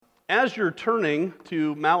As you're turning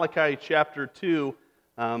to Malachi chapter 2,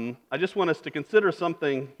 I just want us to consider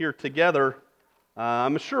something here together.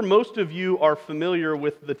 I'm sure most of you are familiar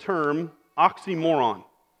with the term oxymoron.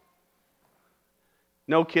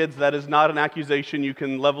 No, kids, that is not an accusation you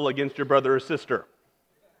can level against your brother or sister.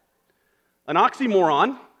 An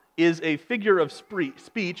oxymoron is a figure of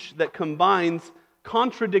speech that combines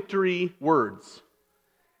contradictory words.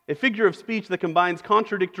 A figure of speech that combines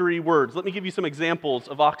contradictory words. Let me give you some examples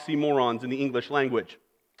of oxymorons in the English language.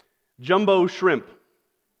 Jumbo shrimp,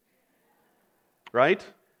 right?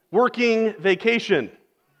 Working vacation.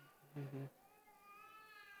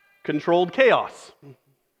 Controlled chaos.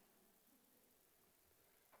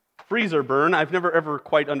 Freezer burn, I've never ever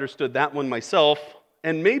quite understood that one myself.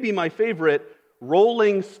 And maybe my favorite,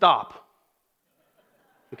 rolling stop.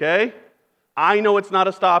 Okay? I know it's not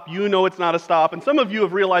a stop, you know it's not a stop, and some of you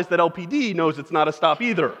have realized that LPD knows it's not a stop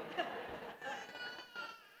either.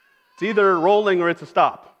 It's either rolling or it's a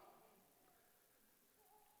stop.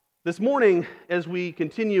 This morning, as we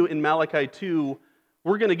continue in Malachi 2,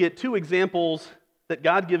 we're going to get two examples that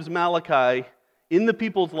God gives Malachi in the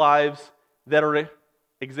people's lives that are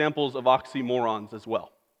examples of oxymorons as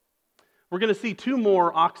well. We're going to see two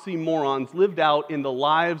more oxymorons lived out in the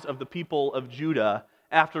lives of the people of Judah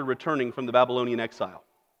after returning from the Babylonian exile.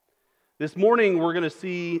 This morning, we're going to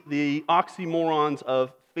see the oxymorons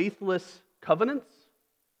of faithless covenants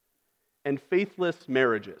and faithless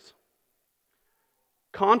marriages.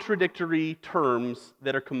 Contradictory terms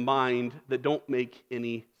that are combined that don't make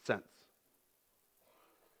any sense.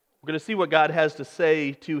 We're going to see what God has to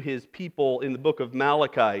say to his people in the book of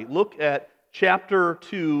Malachi. Look at chapter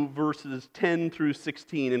 2, verses 10 through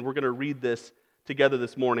 16, and we're going to read this together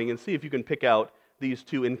this morning and see if you can pick out these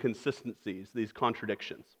two inconsistencies, these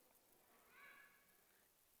contradictions.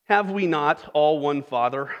 Have we not all one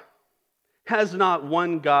Father? Has not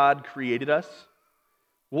one God created us?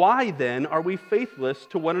 Why then are we faithless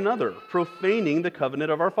to one another, profaning the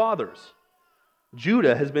covenant of our fathers?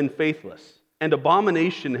 Judah has been faithless, and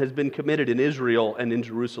abomination has been committed in Israel and in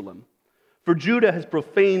Jerusalem. For Judah has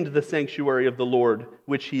profaned the sanctuary of the Lord,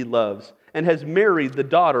 which he loves, and has married the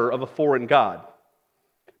daughter of a foreign god.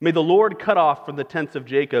 May the Lord cut off from the tents of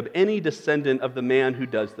Jacob any descendant of the man who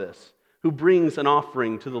does this, who brings an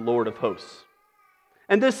offering to the Lord of hosts.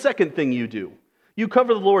 And this second thing you do, you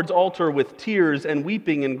cover the Lord's altar with tears and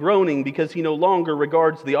weeping and groaning because he no longer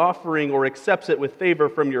regards the offering or accepts it with favor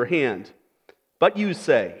from your hand. But you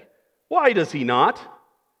say, why does he not?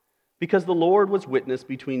 Because the Lord was witness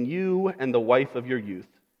between you and the wife of your youth,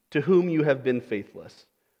 to whom you have been faithless.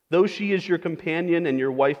 Though she is your companion and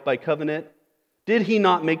your wife by covenant, did he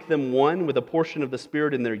not make them one with a portion of the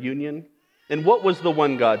Spirit in their union? And what was the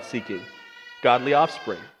one God seeking? Godly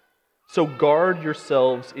offspring. So guard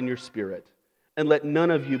yourselves in your spirit, and let none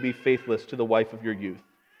of you be faithless to the wife of your youth.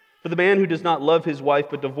 For the man who does not love his wife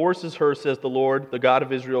but divorces her, says the Lord, the God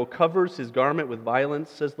of Israel, covers his garment with violence,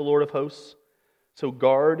 says the Lord of hosts. So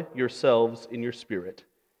guard yourselves in your spirit,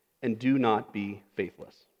 and do not be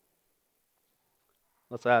faithless.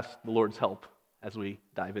 Let's ask the Lord's help as we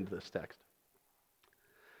dive into this text.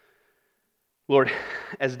 Lord,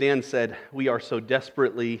 as Dan said, we are so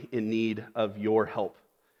desperately in need of your help,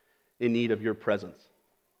 in need of your presence.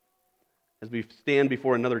 As we stand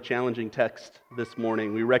before another challenging text this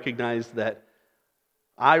morning, I recognize that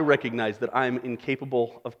I'm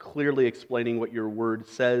incapable of clearly explaining what your word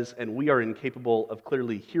says, and we are incapable of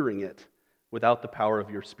clearly hearing it without the power of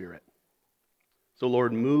your Spirit. So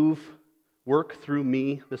Lord, work through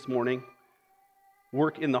me this morning,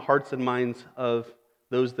 work in the hearts and minds of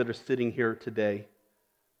those that are sitting here today.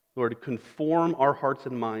 Lord, conform our hearts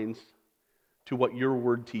and minds to what your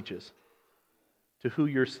word teaches, to who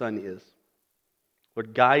your Son is.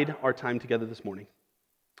 Lord, guide our time together this morning.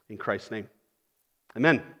 In Christ's name,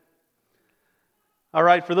 amen. All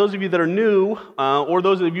right, for those of you that are new, or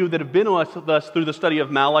those of you that have been with us through the study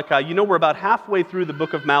of Malachi, you know we're about halfway through the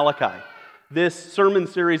book of Malachi. This sermon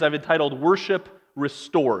series I've entitled Worship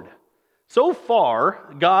Restored. So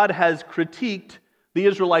far, God has critiqued the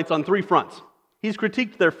Israelites on three fronts. He's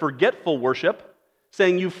critiqued their forgetful worship,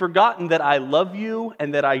 saying, you've forgotten that I love you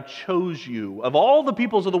and that I chose you. Of all the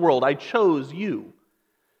peoples of the world, I chose you.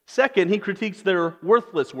 Second, he critiques their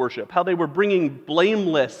worthless worship, how they were bringing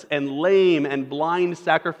blameless and lame and blind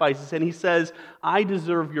sacrifices, and he says, I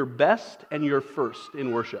deserve your best and your first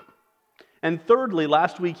in worship. And thirdly,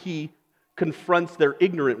 last week he confronts their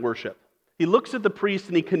ignorant worship. He looks at the priests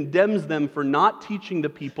and he condemns them for not teaching the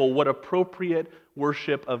people what appropriate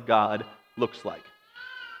worship of God looks like.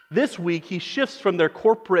 This week, he shifts from their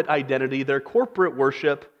corporate identity, their corporate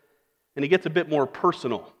worship, and he gets a bit more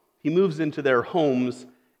personal. He moves into their homes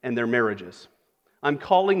and their marriages. I'm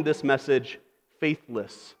calling this message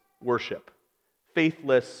Faithless Worship.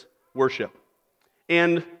 Faithless Worship.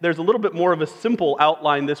 And there's a little bit more of a simple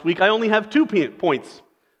outline this week. I only have 2 points,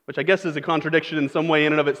 which I guess is a contradiction in some way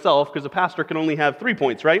in and of itself, because a pastor can only have 3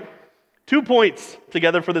 points, right? 2 points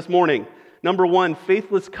together for this morning. Number 1,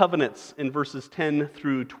 faithless covenants in verses 10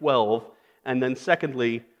 through 12. And then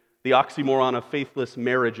secondly, the oxymoron of faithless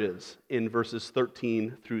marriages in verses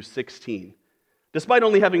 13 through 16. Despite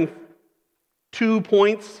only having 2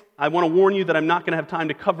 points, I want to warn you that I'm not going to have time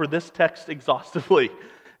to cover this text exhaustively.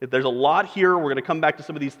 There's a lot here. We're going to come back to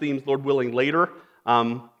some of these themes, Lord willing, later.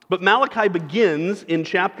 But Malachi begins in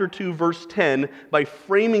chapter 2, verse 10, by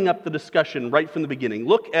framing up the discussion right from the beginning.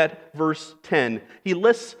 Look at verse 10. He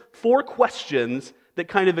lists 4 questions that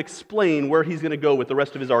kind of explain where he's going to go with the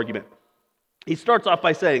rest of his argument. He starts off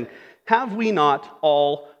by saying, have we not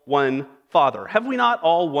all one Father? Have we not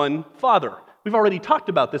all one Father? We've already talked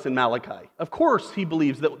about this in Malachi. Of course, he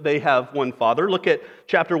believes that they have one Father. Look at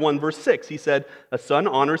chapter 1, verse 6. He said, a son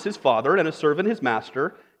honors his father and a servant his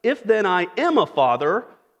master. If then I am a father,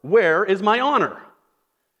 where is my honor?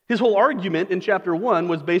 His whole argument in chapter 1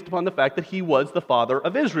 was based upon the fact that he was the father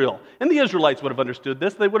of Israel. And the Israelites would have understood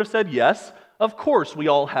this. They would have said, yes, of course we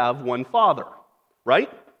all have one Father,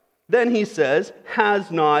 right? Then he says,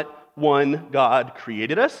 has not one God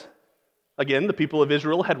created us? Again, the people of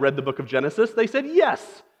Israel had read the book of Genesis. They said,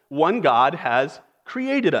 yes, one God has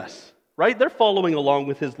created us, right? They're following along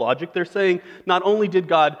with his logic. They're saying, not only did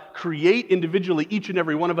God create individually each and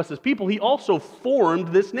every one of us as people, he also formed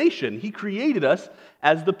this nation. He created us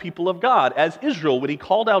as the people of God, as Israel, when he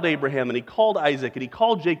called out Abraham and he called Isaac and he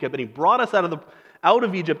called Jacob and he brought us out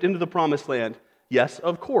of Egypt into the promised land. Yes,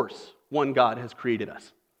 of course, one God has created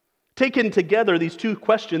us. Taken together, these 2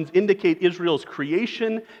 questions indicate Israel's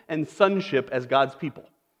creation and sonship as God's people.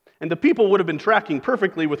 And the people would have been tracking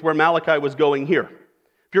perfectly with where Malachi was going here.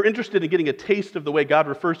 If you're interested in getting a taste of the way God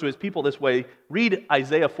refers to his people this way, read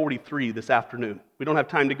Isaiah 43 this afternoon. We don't have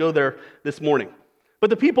time to go there this morning. But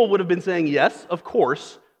the people would have been saying, yes, of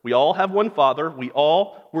course, we all have one Father. We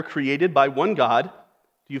all were created by one God.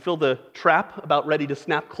 Do you feel the trap about ready to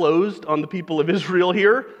snap closed on the people of Israel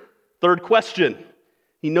here? 3rd question.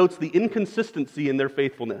 He notes the inconsistency in their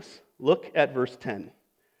faithfulness. Look at verse 10.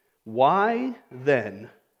 Why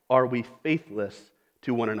then are we faithless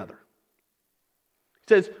to one another?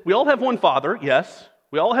 He says, we all have one Father, yes.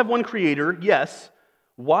 We all have one Creator, yes.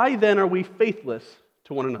 Why then are we faithless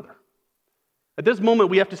to one another? At this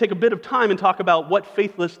moment, we have to take a bit of time and talk about what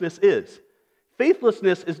faithlessness is.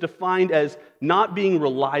 Faithlessness is defined as not being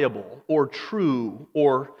reliable or true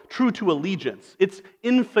to allegiance. It's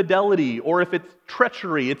infidelity, or if it's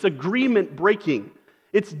treachery, it's agreement breaking.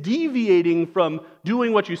 It's deviating from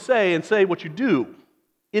doing what you say and say what you do.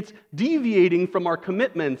 It's deviating from our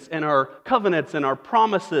commitments and our covenants and our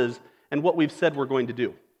promises and what we've said we're going to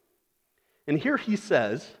do. And here he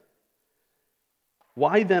says,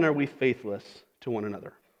 why then are we faithless to one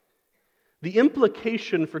another? The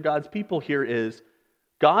implication for God's people here is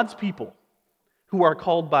God's people who are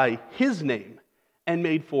called by his name and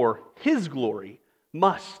made for his glory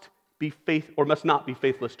must not be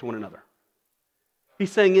faithless to one another.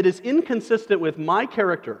 He's saying it is inconsistent with my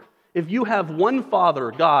character. If you have one Father,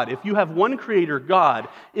 God, if you have one Creator, God,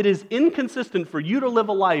 it is inconsistent for you to live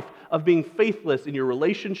a life of being faithless in your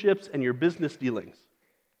relationships and your business dealings.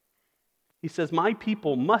 He says, my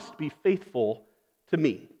people must be faithful to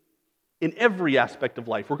me in every aspect of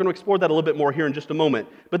life. We're going to explore that a little bit more here in just a moment.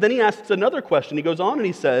 But then he asks another question. He goes on and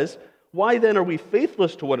he says, why then are we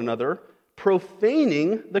faithless to one another,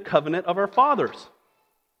 profaning the covenant of our fathers?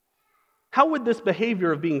 How would this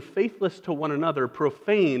behavior of being faithless to one another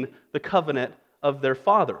profane the covenant of their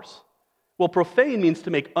fathers? Well, profane means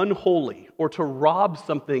to make unholy or to rob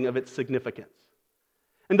something of its significance.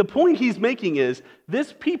 And the point he's making is,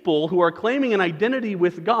 this people who are claiming an identity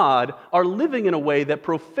with God are living in a way that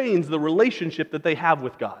profanes the relationship that they have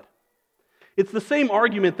with God. It's the same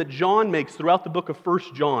argument that John makes throughout the book of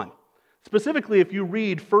 1 John. Specifically, if you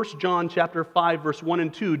read 1 John chapter 5, verse 1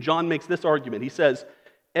 and 2, John makes this argument. He says,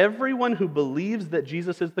 everyone who believes that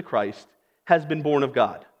Jesus is the Christ has been born of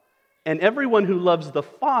God. And everyone who loves the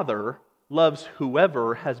Father loves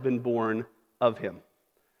whoever has been born of him.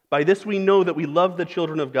 By this we know that we love the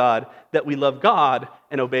children of God, that we love God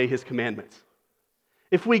and obey his commandments.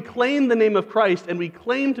 If we claim the name of Christ and we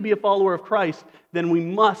claim to be a follower of Christ, then we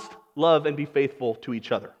must love and be faithful to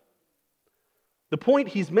each other. The point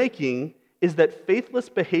he's making is that faithless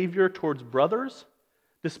behavior towards brothers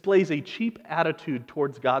displays a cheap attitude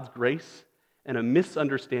towards God's grace and a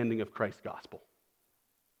misunderstanding of Christ's gospel.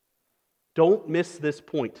 Don't miss this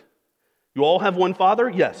point. You all have one Father?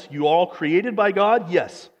 Yes. You are all created by God?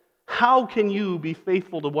 Yes. How can you be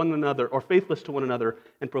faithful to one another or faithless to one another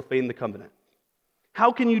and profane the covenant?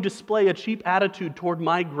 How can you display a cheap attitude toward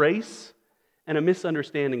my grace and a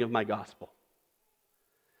misunderstanding of my gospel?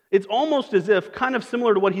 It's almost as if, kind of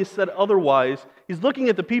similar to what he said otherwise, he's looking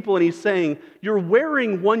at the people and he's saying, you're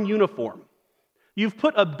wearing one uniform. You've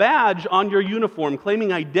put a badge on your uniform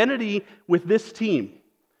claiming identity with this team,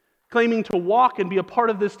 claiming to walk and be a part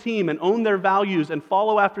of this team and own their values and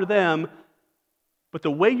follow after them. But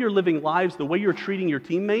the way you're living lives, the way you're treating your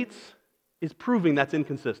teammates, is proving that's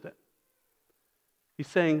inconsistent. He's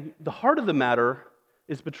saying the heart of the matter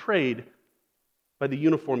is betrayed by the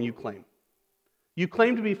uniform you claim. You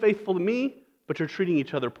claim to be faithful to me, but you're treating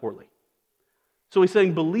each other poorly. So he's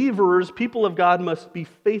saying believers, people of God, must be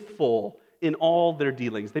faithful in all their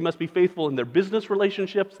dealings. They must be faithful in their business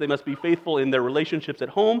relationships. They must be faithful in their relationships at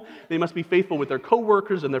home. They must be faithful with their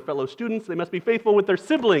coworkers and their fellow students. They must be faithful with their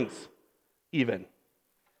siblings, even.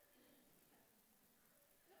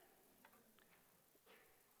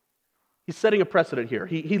 He's setting a precedent here.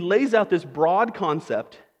 He lays out this broad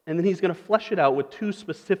concept, and then he's going to flesh it out with two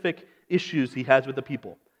specific issues he has with the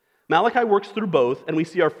people. Malachi works through both, and we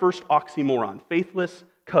see our first oxymoron, faithless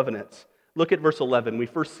covenants. Look at verse 11. We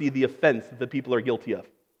first see the offense that the people are guilty of.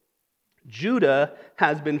 Judah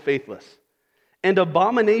has been faithless, and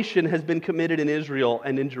abomination has been committed in Israel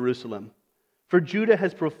and in Jerusalem. For Judah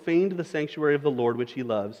has profaned the sanctuary of the Lord which he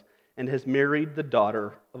loves, and has married the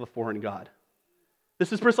daughter of a foreign god.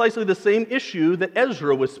 This is precisely the same issue that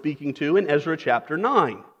Ezra was speaking to in Ezra chapter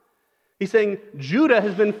 9. He's saying Judah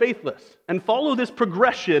has been faithless. And follow this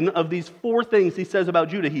progression of these four things he says about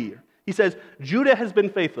Judah here. He says, Judah has been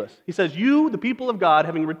faithless. He says, you, the people of God,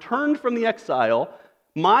 having returned from the exile,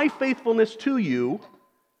 my faithfulness to you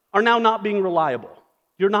are now not being reliable.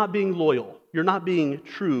 You're not being loyal. You're not being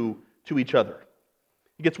true to each other.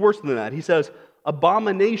 It gets worse than that. He says,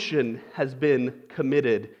 abomination has been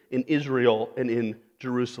committed in Israel and in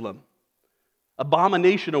Jerusalem.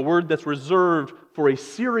 Abomination, a word that's reserved for a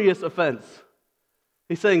serious offense.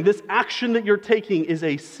 He's saying this action that you're taking is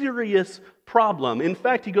a serious problem. In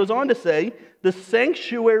fact, he goes on to say, the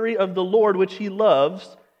sanctuary of the Lord which he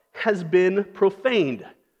loves has been profaned.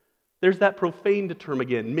 There's that profaned term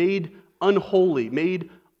again, made unholy, made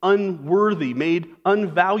unworthy, made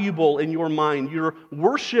unvaluable in your mind. Your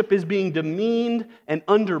worship is being demeaned and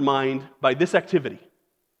undermined by this activity.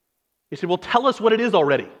 You say, well, tell us what it is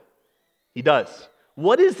already. He does.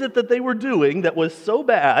 What is it that they were doing that was so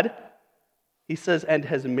bad? He says, and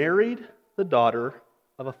has married the daughter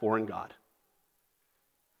of a foreign god.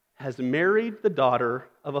 Has married the daughter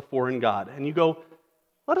of a foreign god. And you go,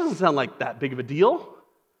 well, that doesn't sound like that big of a deal.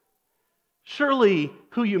 Surely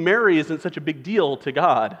who you marry isn't such a big deal to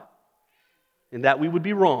God. And that we would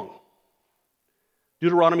be wrong.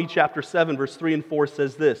 Deuteronomy chapter 7, verse 3 and 4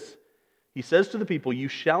 says this. He says to the people, you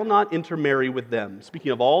shall not intermarry with them,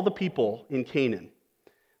 speaking of all the people in Canaan,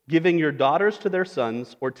 giving your daughters to their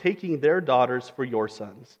sons or taking their daughters for your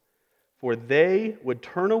sons, for they would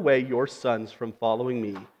turn away your sons from following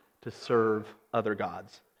me to serve other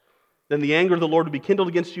gods. Then the anger of the Lord would be kindled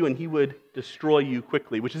against you, and he would destroy you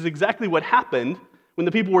quickly, which is exactly what happened when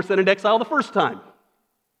the people were sent into exile the first time.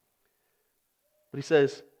 But he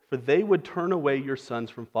says, for they would turn away your sons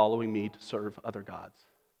from following me to serve other gods.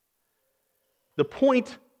 The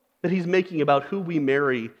point that he's making about who we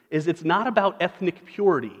marry is it's not about ethnic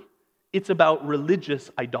purity, it's about religious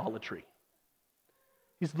idolatry.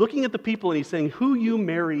 He's looking at the people and he's saying, who you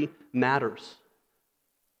marry matters.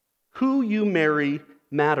 Who you marry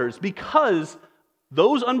matters, because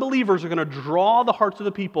those unbelievers are going to draw the hearts of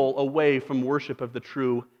the people away from worship of the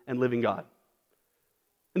true and living God.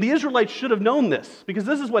 And the Israelites should have known this, because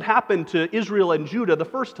this is what happened to Israel and Judah the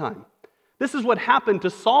first time. This is what happened to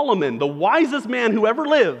Solomon, the wisest man who ever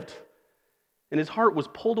lived. And his heart was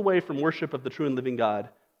pulled away from worship of the true and living God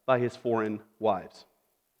by his foreign wives.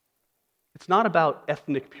 It's not about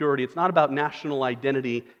ethnic purity. It's not about national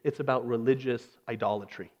identity. It's about religious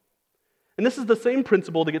idolatry. And this is the same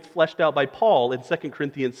principle that gets fleshed out by Paul in 2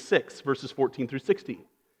 Corinthians 6, verses 14 through 16.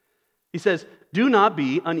 He says, do not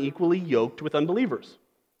be unequally yoked with unbelievers.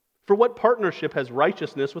 For what partnership has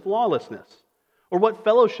righteousness with lawlessness? Or what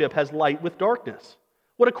fellowship has light with darkness?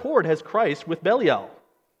 What accord has Christ with Belial?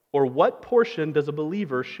 Or what portion does a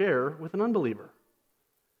believer share with an unbeliever?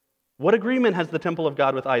 What agreement has the temple of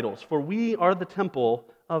God with idols? For we are the temple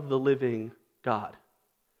of the living God.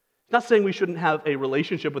 He's not saying we shouldn't have a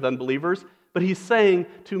relationship with unbelievers, but he's saying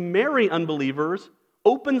to marry unbelievers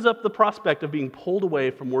opens up the prospect of being pulled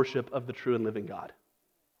away from worship of the true and living God.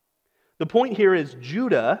 The point here is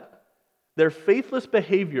Judah, their faithless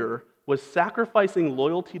behavior was sacrificing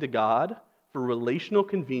loyalty to God for relational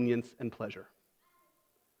convenience and pleasure.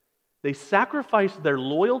 They sacrificed their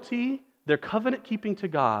loyalty, their covenant keeping to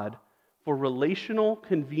God for relational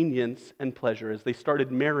convenience and pleasure as they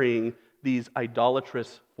started marrying these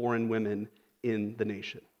idolatrous foreign women in the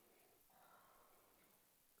nation.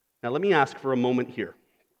 Now, let me ask for a moment here.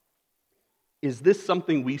 Is this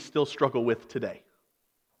something we still struggle with today?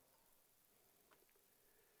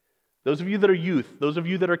 Those of you that are youth, those of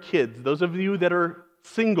you that are kids, those of you that are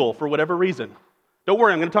single for whatever reason, don't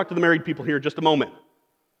worry, I'm going to talk to the married people here in just a moment.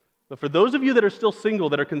 But for those of you that are still single,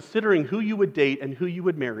 that are considering who you would date and who you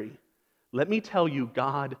would marry, let me tell you,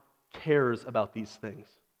 God cares about these things.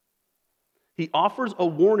 He offers a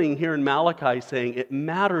warning here in Malachi saying it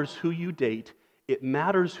matters who you date, it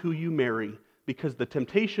matters who you marry, because the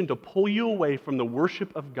temptation to pull you away from the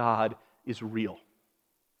worship of God is real.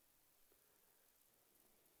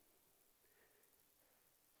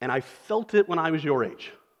 And I felt it when I was your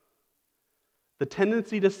age. The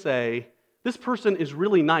tendency to say, this person is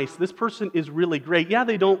really nice, this person is really great. Yeah,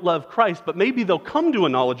 they don't love Christ, but maybe they'll come to a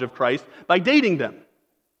knowledge of Christ by dating them.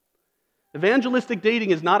 Evangelistic dating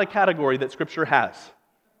is not a category that Scripture has.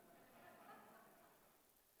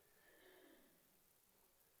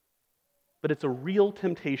 But it's a real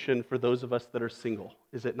temptation for those of us that are single,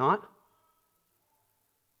 is it not?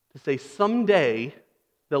 To say someday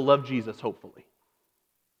they'll love Jesus, hopefully.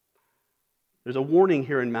 There's a warning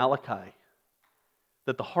here in Malachi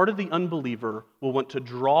that the heart of the unbeliever will want to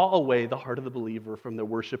draw away the heart of the believer from the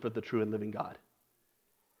worship of the true and living God.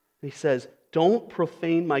 And he says, don't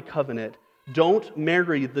profane my covenant. Don't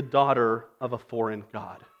marry the daughter of a foreign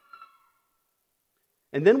god.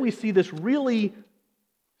 And then we see this really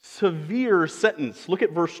severe sentence. Look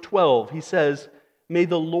at verse 12. He says, may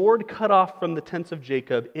the Lord cut off from the tents of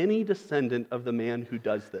Jacob any descendant of the man who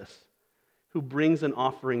does this, who brings an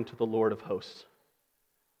offering to the Lord of hosts.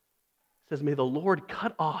 It says, may the Lord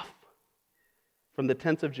cut off from the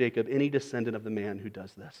tents of Jacob any descendant of the man who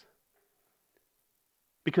does this.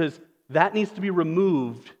 Because that needs to be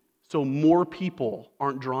removed so more people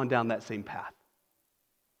aren't drawn down that same path.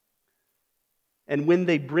 And when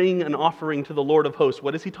they bring an offering to the Lord of hosts,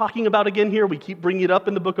 what is he talking about again here? We keep bringing it up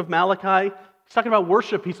in the book of Malachi. He's talking about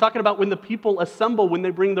worship. He's talking about when the people assemble, when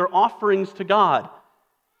they bring their offerings to God.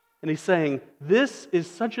 And he's saying, this is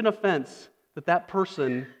such an offense that that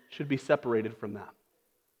person should be separated from that.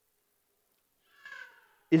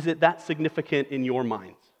 Is it that significant in your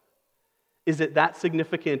minds? Is it that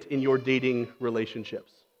significant in your dating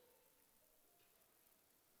relationships?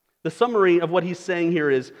 The summary of what he's saying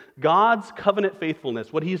here is God's covenant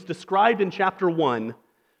faithfulness, what he's described in chapter 1,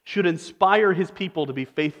 should inspire his people to be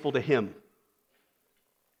faithful to him.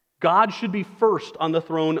 God should be first on the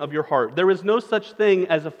throne of your heart. There is no such thing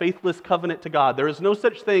as a faithless covenant to God. There is no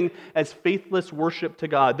such thing as faithless worship to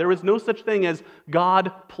God. There is no such thing as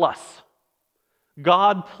God plus.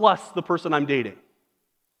 God plus the person I'm dating.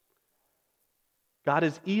 God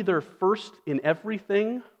is either first in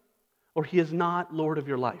everything or he is not Lord of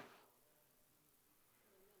your life.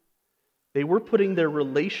 They were putting their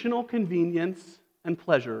relational convenience and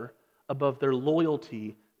pleasure above their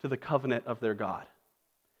loyalty to the covenant of their God.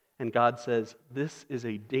 And God says, this is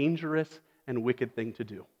a dangerous and wicked thing to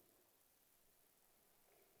do.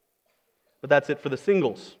 But that's it for the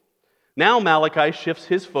singles. Now Malachi shifts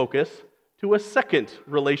his focus to a second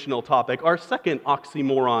relational topic, our second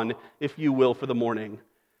oxymoron, if you will, for the morning: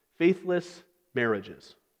 faithless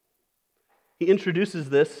marriages. He introduces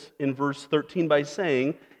this in verse 13 by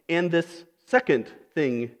saying, and this second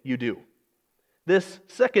thing you do. This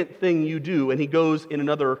second thing you do, and he goes in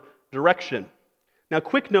another direction. Now,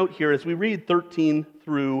 quick note here as we read 13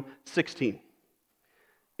 through 16.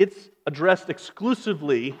 It's addressed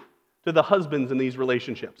exclusively to the husbands in these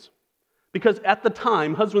relationships. Because at the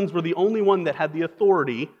time, husbands were the only one that had the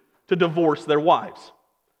authority to divorce their wives.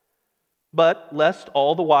 But lest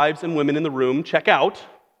all the wives and women in the room check out,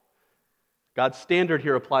 God's standard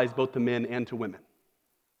here applies both to men and to women.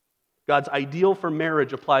 God's ideal for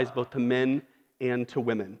marriage applies both to men and to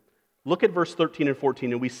women. Look at verse 13 and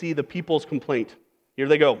 14, and we see the people's complaint. Here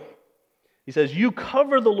they go. He says, you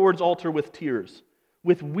cover the Lord's altar with tears,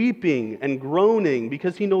 with weeping and groaning,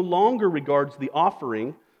 because he no longer regards the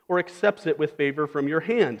offering or accepts it with favor from your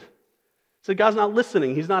hand. So God's not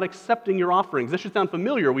listening. He's not accepting your offerings. This should sound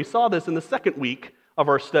familiar. We saw this in the second week of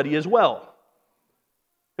our study as well.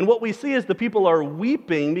 And what we see is the people are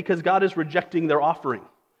weeping because God is rejecting their offering.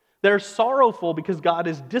 They're sorrowful because God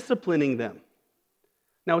is disciplining them.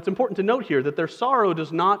 Now, it's important to note here that their sorrow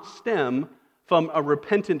does not stem from a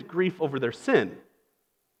repentant grief over their sin.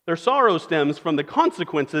 Their sorrow stems from the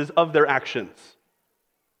consequences of their actions.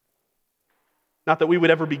 Not that we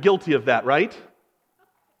would ever be guilty of that, right?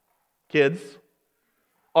 Kids,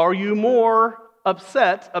 are you more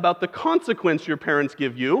upset about the consequence your parents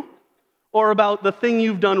give you or about the thing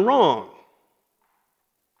you've done wrong?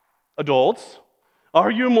 Adults, are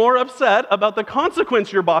you more upset about the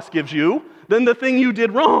consequence your boss gives you than the thing you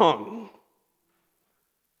did wrong?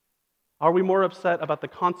 Are we more upset about the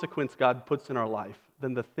consequence God puts in our life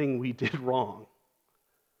than the thing we did wrong?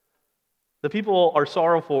 The people are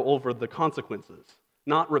sorrowful over the consequences,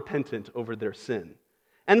 not repentant over their sin.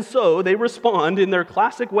 And so they respond in their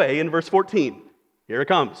classic way in verse 14. Here it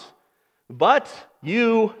comes. But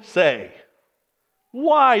you say,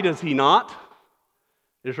 why does he not?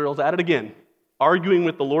 Israel's at it again, arguing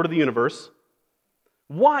with the Lord of the universe.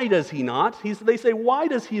 Why does he not? They say, why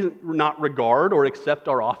does he not regard or accept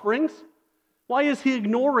our offerings? Why is he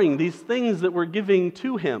ignoring these things that we're giving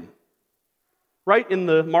to him? Right in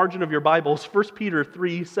the margin of your Bibles, 1 Peter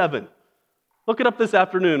 3:7. Look it up this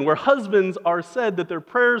afternoon, where husbands are said that their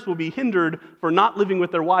prayers will be hindered for not living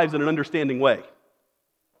with their wives in an understanding way.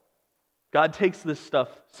 God takes this stuff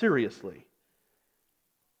seriously.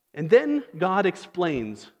 And then God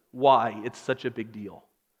explains why it's such a big deal.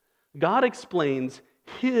 God explains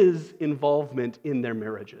his involvement in their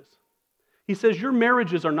marriages. He says, your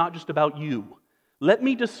marriages are not just about you. Let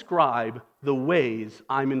me describe the ways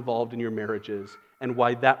I'm involved in your marriages and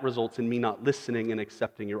why that results in me not listening and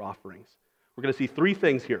accepting your offerings. We're going to see three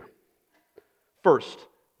things here. First,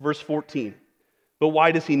 verse 14. But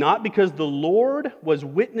why does he not? Because the Lord was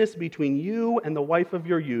witness between you and the wife of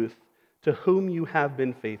your youth, to whom you have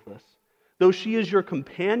been faithless, though she is your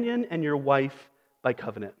companion and your wife by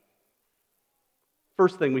covenant.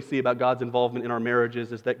 First thing we see about God's involvement in our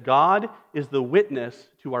marriages is that God is the witness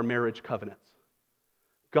to our marriage covenants.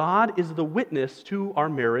 God is the witness to our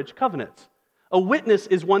marriage covenants. A witness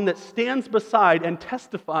is one that stands beside and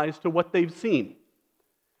testifies to what they've seen.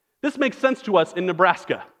 This makes sense to us in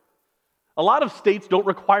Nebraska. A lot of states don't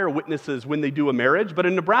require witnesses when they do a marriage, but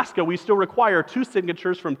in Nebraska, we still require 2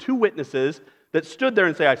 signatures from 2 witnesses that stood there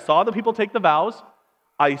and say, I saw the people take the vows,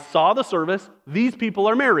 I saw the service, these people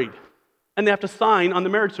are married. And they have to sign on the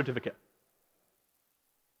marriage certificate.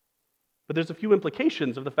 But there's a few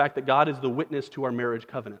implications of the fact that God is the witness to our marriage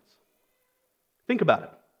covenants. Think about it.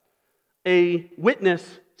 A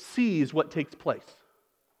witness sees what takes place.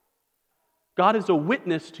 God is a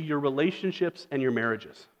witness to your relationships and your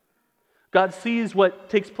marriages. God sees what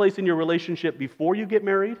takes place in your relationship before you get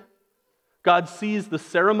married. God sees the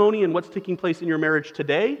ceremony and what's taking place in your marriage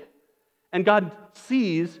today. And God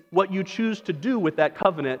sees what you choose to do with that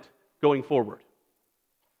covenant going forward.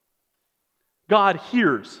 God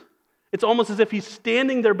hears. It's almost as if he's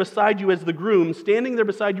standing there beside you as the groom, standing there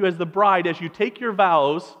beside you as the bride as you take your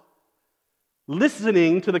vows,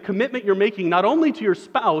 listening to the commitment you're making not only to your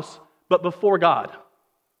spouse, but before God.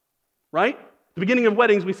 Right? At the beginning of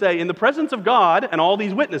weddings, we say, in the presence of God and all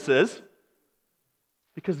these witnesses,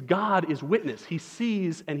 because God is witness. He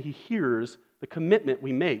sees and he hears the commitment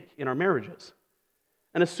we make in our marriages.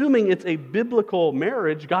 And assuming it's a biblical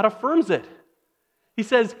marriage, God affirms it. He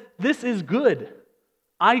says, this is good.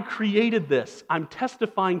 I created this. I'm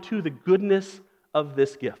testifying to the goodness of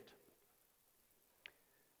this gift.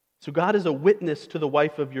 So God is a witness to the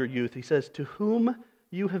wife of your youth. He says, to whom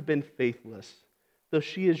you have been faithless, though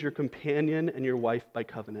she is your companion and your wife by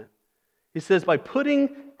covenant. He says, by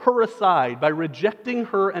putting her aside, by rejecting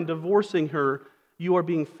her and divorcing her, you are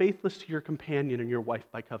being faithless to your companion and your wife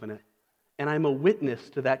by covenant. And I'm a witness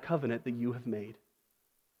to that covenant that you have made.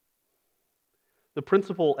 The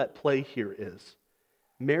principle at play here is,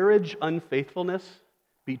 marriage unfaithfulness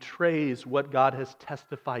betrays what God has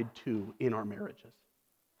testified to in our marriages.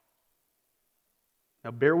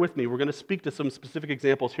 Now bear with me, we're going to speak to some specific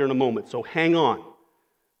examples here in a moment, so hang on.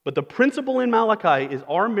 But the principle in Malachi is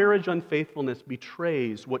our marriage unfaithfulness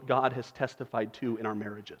betrays what God has testified to in our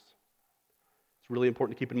marriages. It's really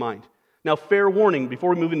important to keep in mind. Now, fair warning,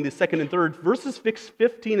 before we move into the second and third, verses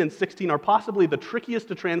 15 and 16 are possibly the trickiest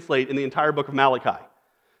to translate in the entire book of Malachi.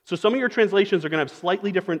 So some of your translations are going to have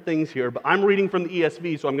slightly different things here, but I'm reading from the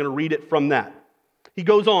ESV, so I'm going to read it from that. He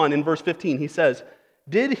goes on in verse 15, he says,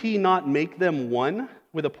 did he not make them one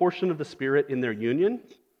with a portion of the Spirit in their union?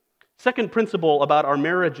 Second principle about our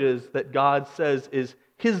marriages that God says is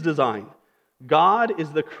his design. God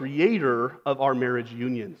is the creator of our marriage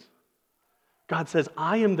unions. God says,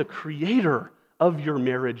 I am the creator of your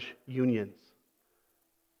marriage unions.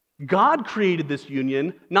 God created this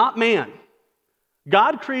union, not man.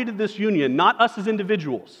 God created this union, not us as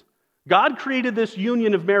individuals. God created this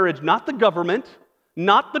union of marriage, not the government,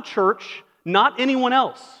 not the church, not anyone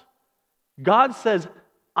else. God says,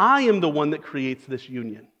 I am the one that creates this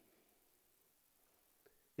union.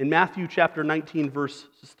 In Matthew chapter 19, verses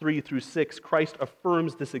 3 through 6, Christ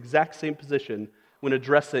affirms this exact same position when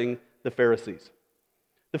addressing the Pharisees.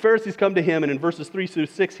 The Pharisees come to him, and in verses 3 through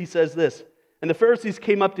 6, he says this, "And the Pharisees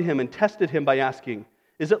came up to him and tested him by asking,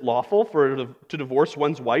 'Is it lawful to divorce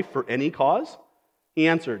one's wife for any cause?' He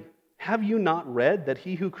answered, 'Have you not read that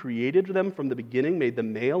he who created them from the beginning made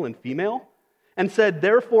them male and female? And said,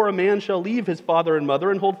 Therefore a man shall leave his father and mother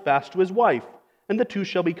and hold fast to his wife, and the two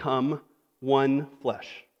shall become one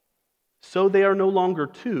flesh. So they are no longer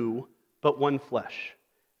two, but one flesh.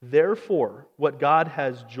 Therefore, what God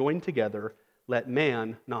has joined together, let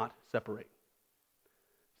man not separate.'"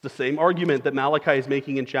 It's the same argument that Malachi is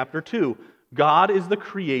making in chapter 2. God is the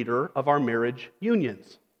creator of our marriage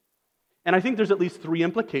unions. And I think there's at least three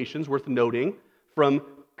implications worth noting from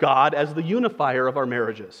God as the unifier of our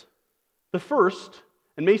marriages. The first,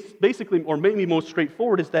 and basically, or maybe most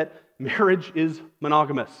straightforward, is that marriage is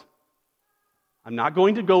monogamous. I'm not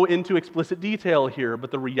going to go into explicit detail here, but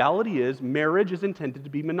the reality is marriage is intended to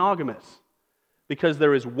be monogamous because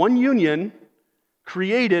there is one union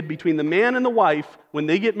created between the man and the wife when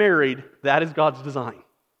they get married. That is God's design.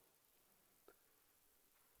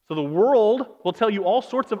 So the world will tell you all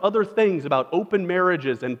sorts of other things about open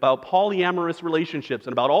marriages and about polyamorous relationships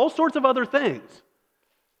and about all sorts of other things.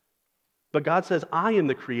 But God says, I am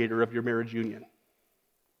the creator of your marriage union.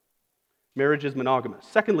 Marriage is monogamous.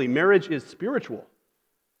 Secondly, marriage is spiritual.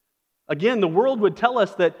 Again, the world would tell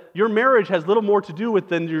us that your marriage has little more to do with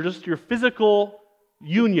than just your physical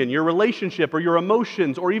union, your relationship, or your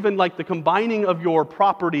emotions, or even like the combining of your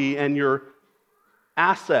property and your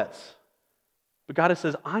assets. But God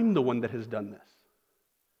says, I'm the one that has done this.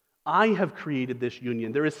 I have created this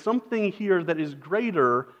union. There is something here that is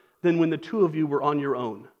greater than when the two of you were on your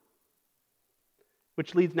own.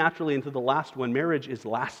 Which leads naturally into the last one. Marriage is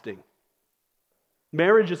lasting.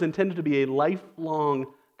 Marriage is intended to be a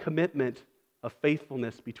lifelong commitment of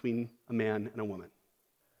faithfulness between a man and a woman.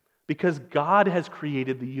 Because God has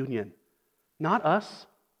created the union, not us.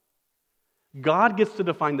 God gets to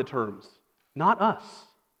define the terms, not us.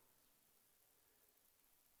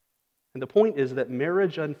 And the point is that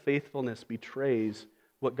marriage unfaithfulness betrays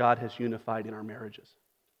what God has unified in our marriages.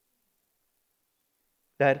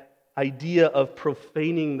 That idea of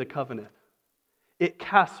profaning the covenant, it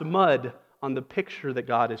casts mud on the picture that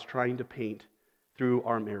God is trying to paint through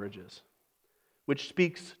our marriages. Which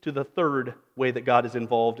speaks to the third way that God is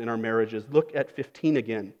involved in our marriages. Look at 15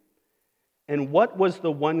 again. "And what was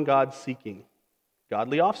the one God seeking?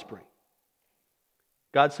 Godly offspring."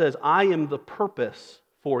 God says, I am the purpose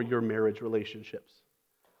for your marriage relationships.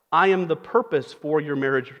 I am the purpose for your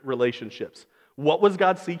marriage relationships. What was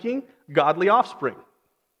God seeking? Godly offspring.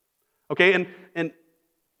 Okay, and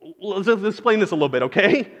let's explain this a little bit,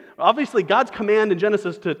 okay? Obviously, God's command in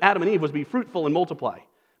Genesis to Adam and Eve was be fruitful and multiply.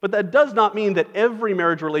 But that does not mean that every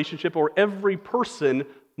marriage relationship or every person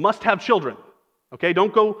must have children. Okay,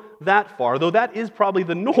 don't go that far, though that is probably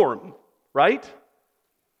the norm, right?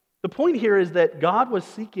 The point here is that God was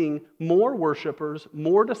seeking more worshipers,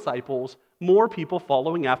 more disciples, more people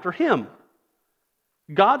following after Him.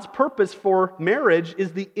 God's purpose for marriage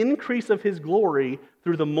is the increase of His glory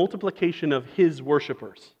through the multiplication of His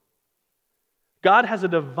worshipers. God has a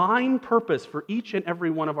divine purpose for each and every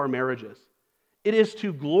one of our marriages. It is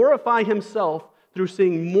to glorify Himself through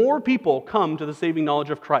seeing more people come to the saving knowledge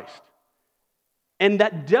of Christ. And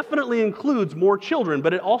that definitely includes more children,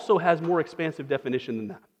 but it also has more expansive definition than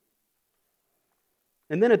that.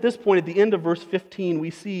 And then at this point, at the end of verse 15, we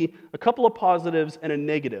see a couple of positives and a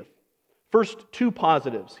negative. First, two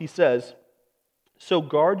positives. He says, "So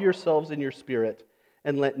guard yourselves in your spirit,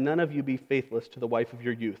 and let none of you be faithless to the wife of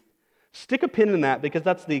your youth." Stick a pin in that because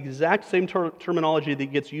that's the exact same terminology that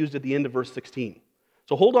gets used at the end of verse 16.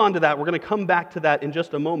 So hold on to that. We're going to come back to that in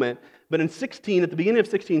just a moment. But in 16, at the beginning of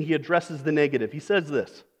 16, he addresses the negative. He says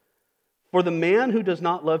this, "For the man who does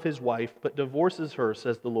not love his wife but divorces her,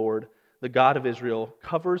 says the Lord, the God of Israel,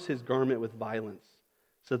 covers his garment with violence,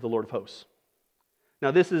 says the Lord of hosts."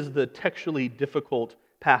 Now this is the textually difficult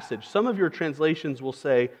passage. Some of your translations will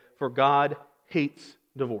say, "For God hates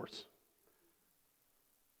divorce."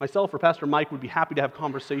 Myself or Pastor Mike would be happy to have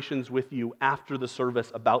conversations with you after the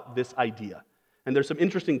service about this idea. And there's some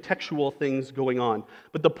interesting textual things going on.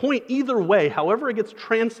 But the point either way, however it gets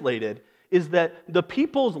translated, is that the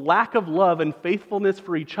people's lack of love and faithfulness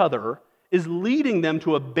for each other is leading them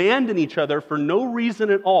to abandon each other for no reason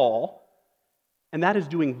at all, and that is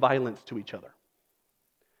doing violence to each other.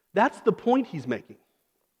 That's the point he's making.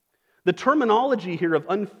 The terminology here of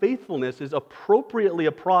unfaithfulness is appropriately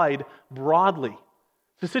applied broadly.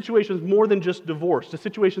 to situations more than just divorce, to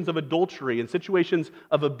situations of adultery and situations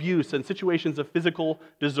of abuse and situations of physical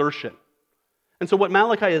desertion. And so what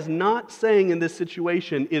Malachi is not saying in this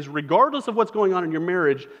situation is, regardless of what's going on in your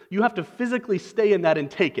marriage, you have to physically stay in that and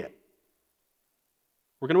take it.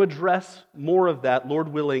 We're going to address more of that, Lord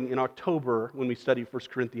willing, in October when we study 1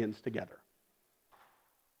 Corinthians together.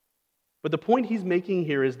 But the point he's making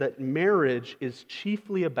here is that marriage is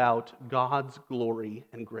chiefly about God's glory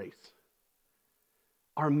and grace.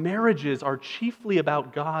 Our marriages are chiefly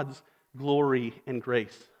about God's glory and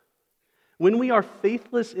grace. When we are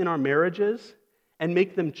faithless in our marriages and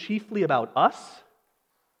make them chiefly about us,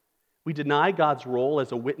 we deny God's role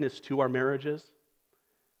as a witness to our marriages.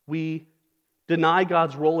 We deny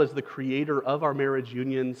God's role as the creator of our marriage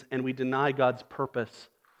unions, and we deny God's purpose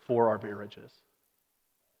for our marriages.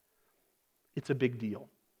 It's a big deal.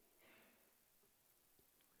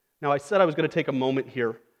 Now, I said I was going to take a moment here,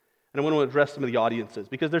 and I want to address some of the audiences,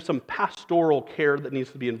 because there's some pastoral care that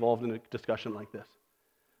needs to be involved in a discussion like this.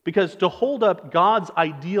 Because to hold up God's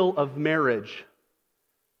ideal of marriage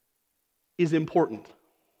is important.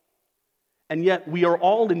 And yet, we are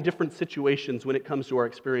all in different situations when it comes to our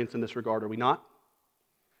experience in this regard, are we not?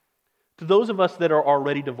 To those of us that are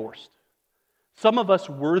already divorced, some of us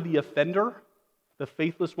were the offender, the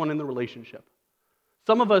faithless one in the relationship.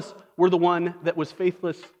 Some of us were the one that was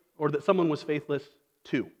faithless, or that someone was faithless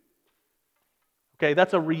to. Okay,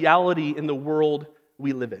 that's a reality in the world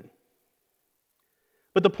we live in.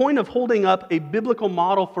 But the point of holding up a biblical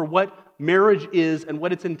model for what marriage is and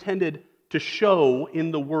what it's intended to show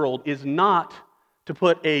in the world is not to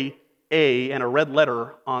put a and a red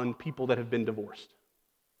letter on people that have been divorced,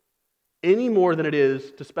 any more than it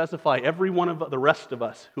is to specify every one of the rest of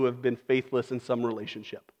us who have been faithless in some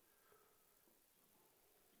relationship.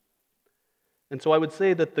 And so I would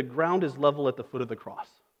say that the ground is level at the foot of the cross.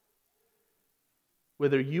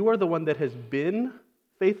 Whether you are the one that has been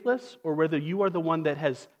faithless or whether you are the one that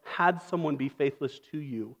has had someone be faithless to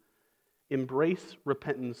you, embrace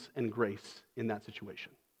repentance and grace in that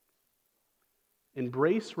situation.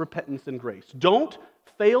 Embrace repentance and grace. Don't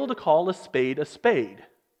fail to call a spade a spade.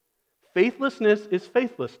 Faithlessness is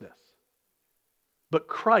faithlessness. But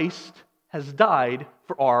Christ has died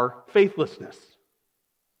for our faithlessness.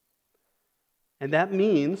 And that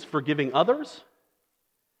means forgiving others,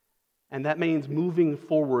 and that means moving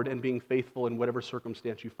forward and being faithful in whatever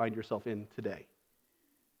circumstance you find yourself in today.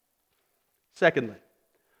 Secondly,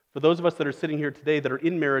 for those of us that are sitting here today that are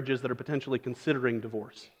in marriages that are potentially considering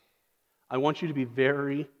divorce, I want you to be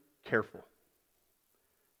very careful.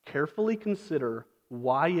 Carefully consider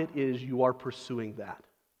why it is you are pursuing that.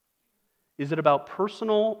 Is it about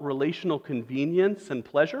personal, relational convenience and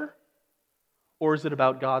pleasure? Or is it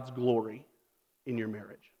about God's glory in your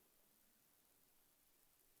marriage?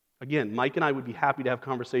 Again, Mike and I would be happy to have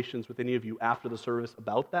conversations with any of you after the service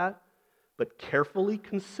about that, but carefully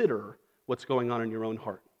consider what's going on in your own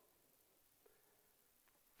heart.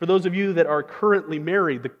 For those of you that are currently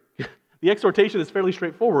married, the exhortation is fairly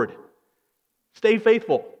straightforward. Stay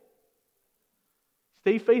faithful.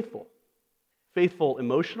 Stay faithful. Faithful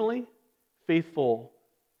emotionally, faithful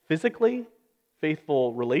physically,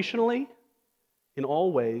 faithful relationally. In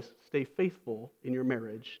all ways, stay faithful in your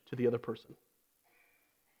marriage to the other person.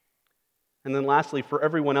 And then lastly, for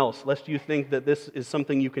everyone else, lest you think that this is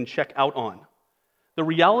something you can check out on, the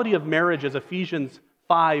reality of marriage, as Ephesians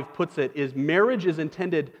 5 puts it, is marriage is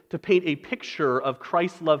intended to paint a picture of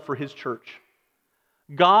Christ's love for his church.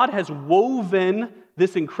 God has woven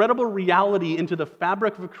this incredible reality into the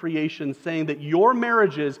fabric of creation, saying that your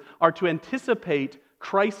marriages are to anticipate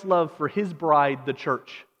Christ's love for his bride, the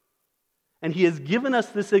church. And he has given us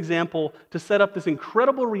this example to set up this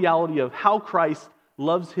incredible reality of how Christ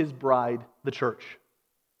loves his bride, the church.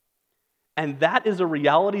 And that is a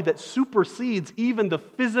reality that supersedes even the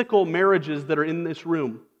physical marriages that are in this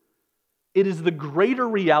room. It is the greater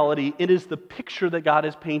reality, it is the picture that God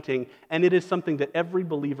is painting, and it is something that every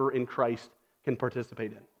believer in Christ can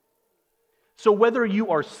participate in. So whether you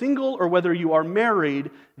are single or whether you are married,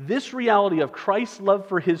 this reality of Christ's love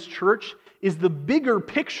for his church is the bigger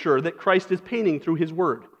picture that Christ is painting through his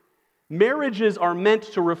word. Marriages are meant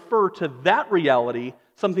to refer to that reality,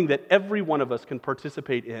 something that every one of us can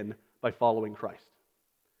participate in by following Christ.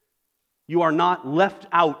 You are not left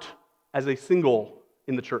out as a single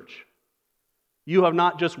in the church. You are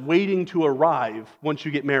not just waiting to arrive once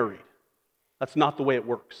you get married. That's not the way it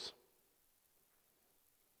works.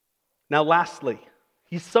 Now, lastly,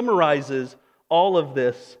 he summarizes all of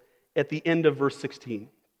this at the end of verse 16.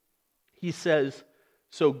 He says,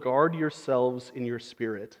 "So guard yourselves in your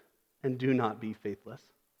spirit and do not be faithless."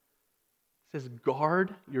 He says,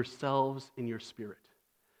 guard yourselves in your spirit.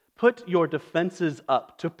 Put your defenses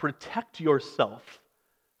up to protect yourself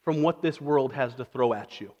from what this world has to throw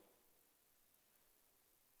at you.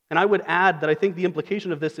 And I would add that I think the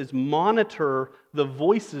implication of this is monitor the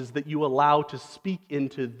voices that you allow to speak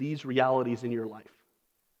into these realities in your life.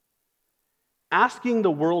 Asking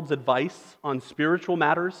the world's advice on spiritual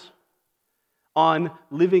matters, on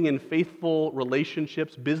living in faithful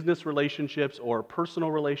relationships, business relationships, or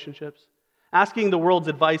personal relationships, asking the world's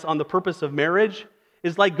advice on the purpose of marriage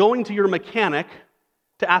is like going to your mechanic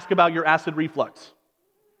to ask about your acid reflux.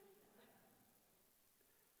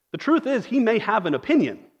 The truth is, he may have an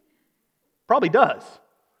opinion. Probably does.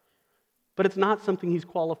 But it's not something he's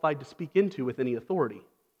qualified to speak into with any authority.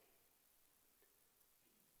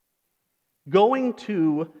 Going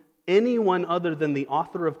to anyone other than the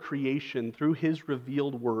author of creation through his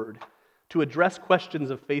revealed word to address questions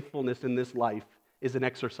of faithfulness in this life is an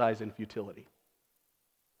exercise in futility.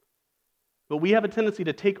 But we have a tendency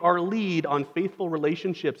to take our lead on faithful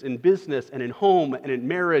relationships in business and in home and in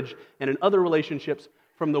marriage and in other relationships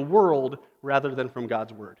from the world rather than from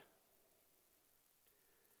God's word.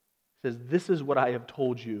 It says, this is what I have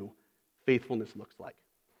told you faithfulness looks like.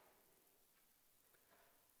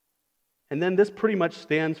 And then this pretty much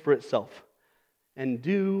stands for itself. And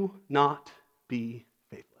do not be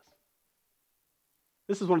faithless.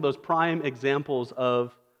 This is one of those prime examples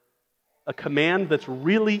of a command that's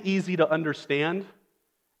really easy to understand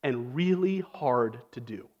and really hard to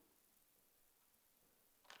do.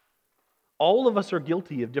 All of us are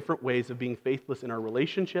guilty of different ways of being faithless in our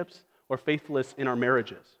relationships or faithless in our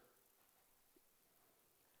marriages.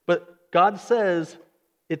 But God says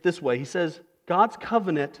it this way. He says, God's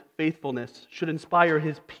covenant faithfulness should inspire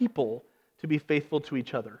his people to be faithful to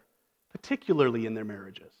each other, particularly in their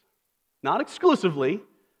marriages. Not exclusively,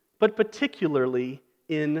 but particularly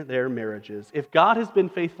in their marriages. If God has been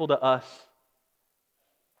faithful to us,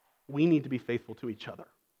 we need to be faithful to each other.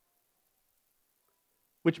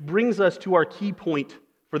 Which brings us to our key point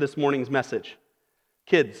for this morning's message.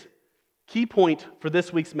 Kids, key point for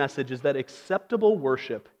this week's message is that acceptable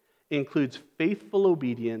worship includes faithful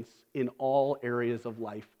obedience in all areas of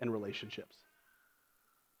life and relationships.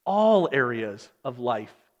 All areas of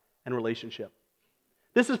life and relationship.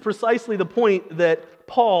 This is precisely the point that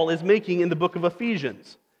Paul is making in the book of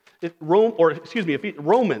Ephesians.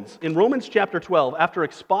 Romans. In Romans chapter 12, after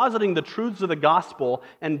expositing the truths of the gospel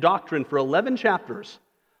and doctrine for 11 chapters,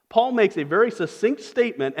 Paul makes a very succinct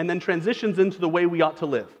statement and then transitions into the way we ought to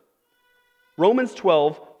live. Romans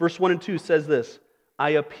 12, verse 1 and 2 says this,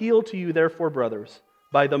 I appeal to you, therefore, brothers,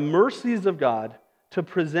 by the mercies of God, to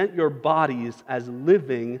present your bodies as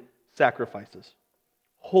living sacrifices,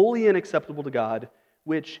 holy and acceptable to God,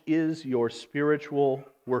 which is your spiritual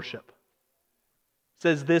worship. It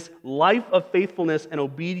says this life of faithfulness and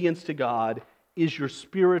obedience to God is your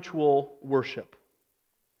spiritual worship.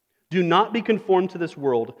 Do not be conformed to this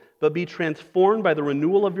world, but be transformed by the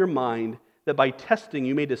renewal of your mind, that by testing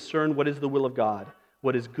you may discern what is the will of God,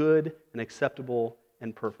 what is good and acceptable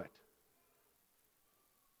and perfect.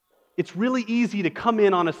 It's really easy to come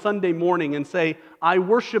in on a Sunday morning and say, I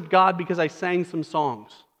worshiped God because I sang some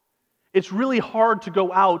songs. It's really hard to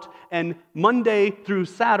go out and Monday through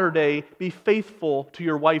Saturday be faithful to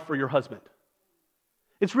your wife or your husband.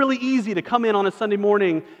 It's really easy to come in on a Sunday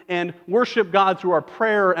morning and worship God through our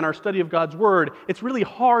prayer and our study of God's Word. It's really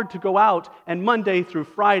hard to go out and Monday through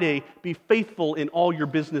Friday be faithful in all your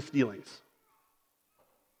business dealings.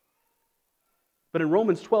 But in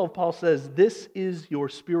Romans 12, Paul says, this is your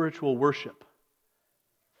spiritual worship.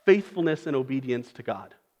 Faithfulness and obedience to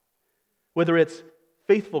God. Whether it's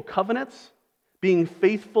faithful covenants, being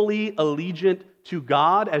faithfully allegiant to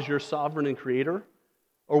God as your sovereign and creator,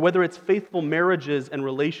 or whether it's faithful marriages and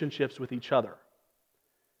relationships with each other.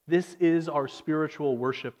 This is our spiritual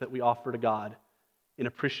worship that we offer to God in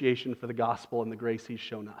appreciation for the gospel and the grace He's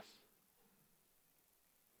shown us.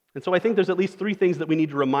 And so I think there's at least three things that we need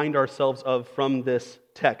to remind ourselves of from this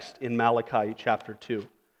text in Malachi chapter 2.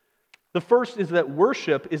 The first is that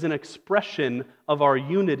worship is an expression of our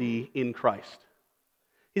unity in Christ.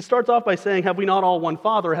 He starts off by saying, have we not all one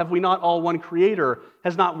Father? Have we not all one Creator?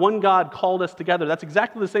 Has not one God called us together? That's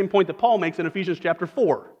exactly the same point that Paul makes in Ephesians chapter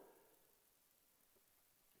 4.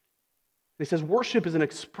 He says worship is an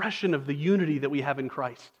expression of the unity that we have in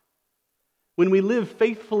Christ. When we live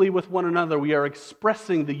faithfully with one another, we are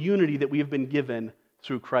expressing the unity that we have been given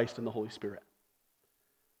through Christ and the Holy Spirit.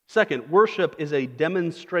 Second, worship is a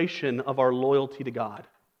demonstration of our loyalty to God.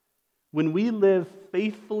 When we live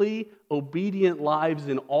faithfully, obedient lives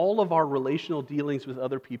in all of our relational dealings with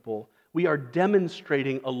other people, we are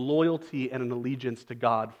demonstrating a loyalty and an allegiance to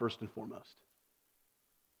God first and foremost.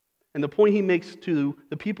 And the point he makes to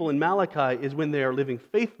the people in Malachi is when they are living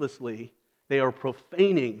faithlessly, they are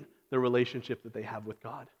profaning the relationship that they have with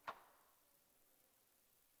God.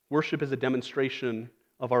 Worship is a demonstration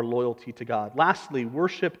of our loyalty to God. Lastly,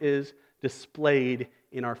 worship is displayed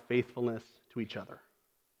in our faithfulness to each other.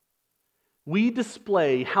 We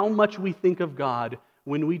display how much we think of God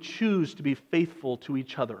when we choose to be faithful to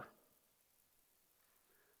each other,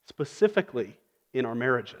 specifically in our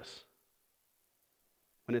marriages.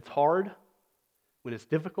 When it's hard, when it's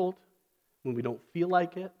difficult, when we don't feel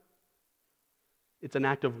like it, it's an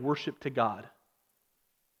act of worship to God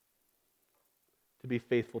to be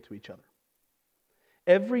faithful to each other.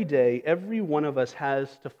 Every day, every one of us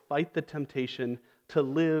has to fight the temptation to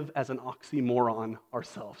live as an oxymoron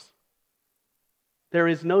ourselves. There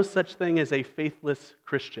is no such thing as a faithless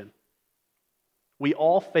Christian. We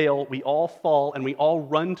all fail, we all fall, and we all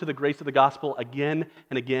run to the grace of the gospel again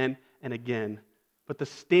and again and again. But the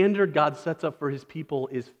standard God sets up for his people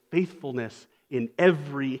is faithfulness in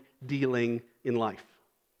every dealing in life.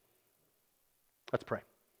 Let's pray.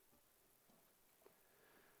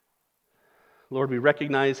 Lord, we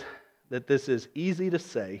recognize that this is easy to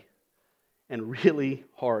say and really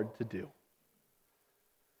hard to do.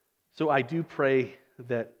 So I do pray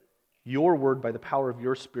that your word, by the power of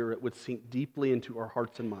your Spirit, would sink deeply into our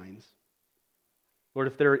hearts and minds. Lord,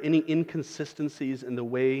 if there are any inconsistencies in the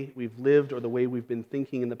way we've lived or the way we've been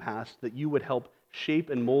thinking in the past, that you would help shape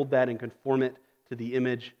and mold that and conform it to the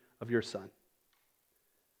image of your Son.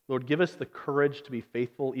 Lord, give us the courage to be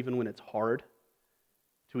faithful even when it's hard,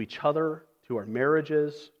 to each other, to our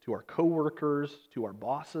marriages, to our coworkers, to our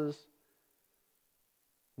bosses.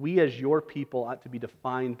 We as your people ought to be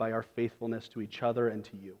defined by our faithfulness to each other and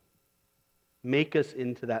to you. Make us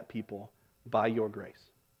into that people by your grace.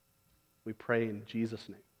 We pray in Jesus'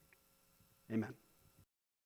 name. Amen.